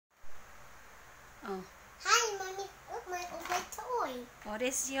Oh. Hi, mommy. Look, my toy. Oh,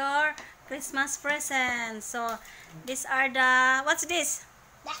 this is your Christmas present. So, these are the... What's this?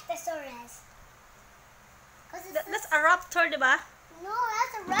 Dinosaurs. That's a raptor, diba? No,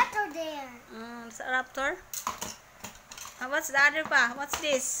 that's a raptor there. It's a raptor. What's the other pa? What's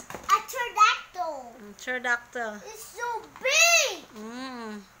this? A pterodactyl. Pterodactyl. It's so big.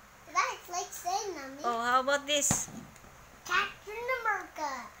 That's like saying, mommy. Oh, how about this? Captain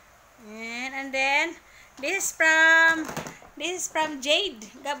America. And then this is from Jade.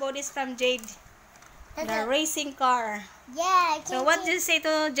 Gabo, this is from Jade. The racing car. Yeah. So what did you say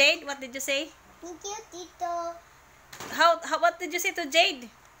to Jade? What did you say? Thank you, Tito. What did you say to Jade?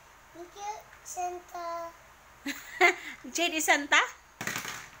 Thank you, Santa. Jade is Santa?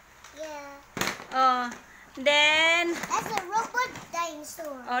 Yeah. Oh, then That's a robot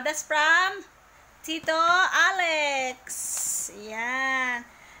dinosaur. oh, that's from Tito Alex. Yeah.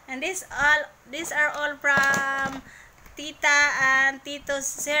 And these are all from Tita and Tito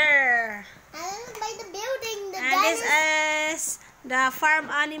Sir. And by the building, And this is the farm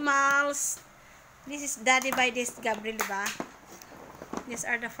animals. This is daddy by this Gabriel, diba? These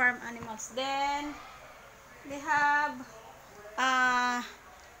are the farm animals. Then they have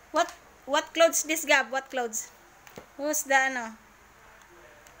what clothes this, Gab? What clothes? Who's the ano?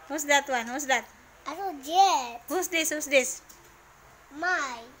 Who's that one? Who's that? I don't get. Who's this? Who's this?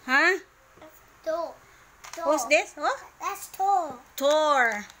 My. Huh? That's Thor. Who's this? Oh? That's Thor.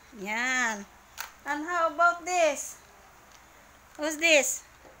 Thor. Yan. And how about this? Who's this?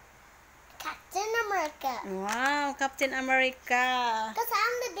 Captain America. Wow, Captain America. Because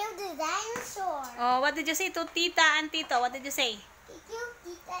I'm the builder dinosaur. Oh, what did you say to Tita and Tito? What did you say? Thank you,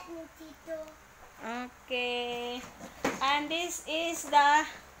 Tita and Tito. Okay. And this is the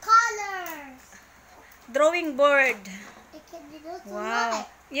Colors. drawing board. It can be do too Wow.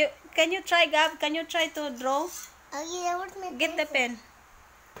 much. Can you try, Gab? Can you try to draw? Oh yeah, where's my Get the pencil? pen.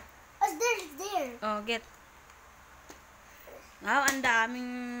 Oh, it's there. Oh, get. Wow, ang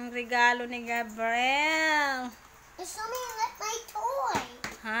daming regalo ni Gabriel. It's something like my toy.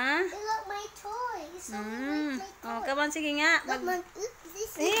 Ha? It look my toy. It's something like my toy. Oh, come on, sige nga. Look, man. Look, this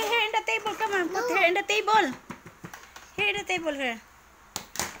is Here in the table, come on. Put No. here in the table. Here in the table, here.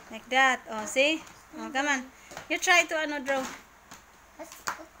 Like that. Oh, see? Oh, come on. You try to draw.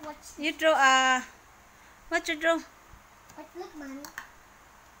 Look, watch. You draw what you draw? Look, man.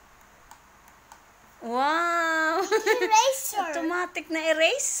 Wow. Eraser. Automatic na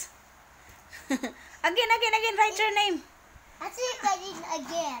erase. Again. Write your name. Let's try it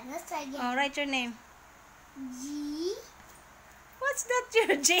again. Let's try again. Oh, write your name. G. What's that,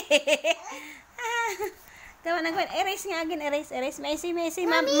 your J? Come on, erase nga again. Erase. May see.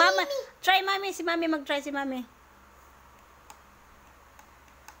 Mommy, Mama. Mommy. Try, Mommy. Si Mommy. Mag-try si Mommy.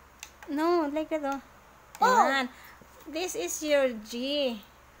 No, like that, oh. Oh. Yan. This is your G.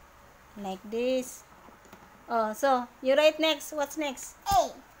 Like this. Oh, so, you write next. What's next?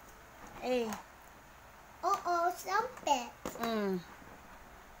 A. A. Stump it.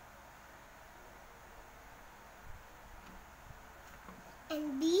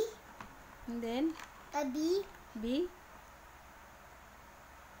 And B. And then, A B. B.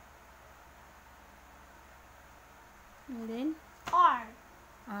 And then, R.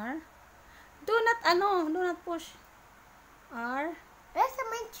 R. Do not push. R. Where's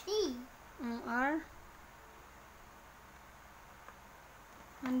my tree? R.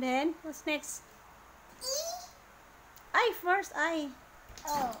 And then, what's next? E. I first, I.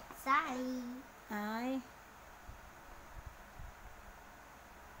 Oh, sorry. I.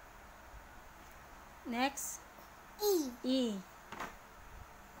 Next, E. E.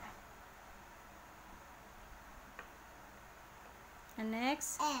 And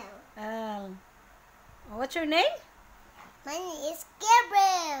next, L. L. What's your name? My name is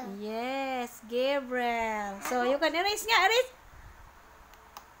Gabriel. Yes, Gabriel. So, you can erase nga, erase.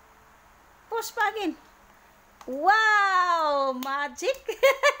 Push pa again. Wow! Magic!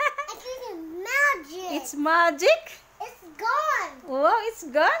 I can do magic. It's magic? It's gone. Wow, it's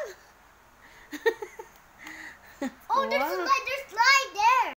gone?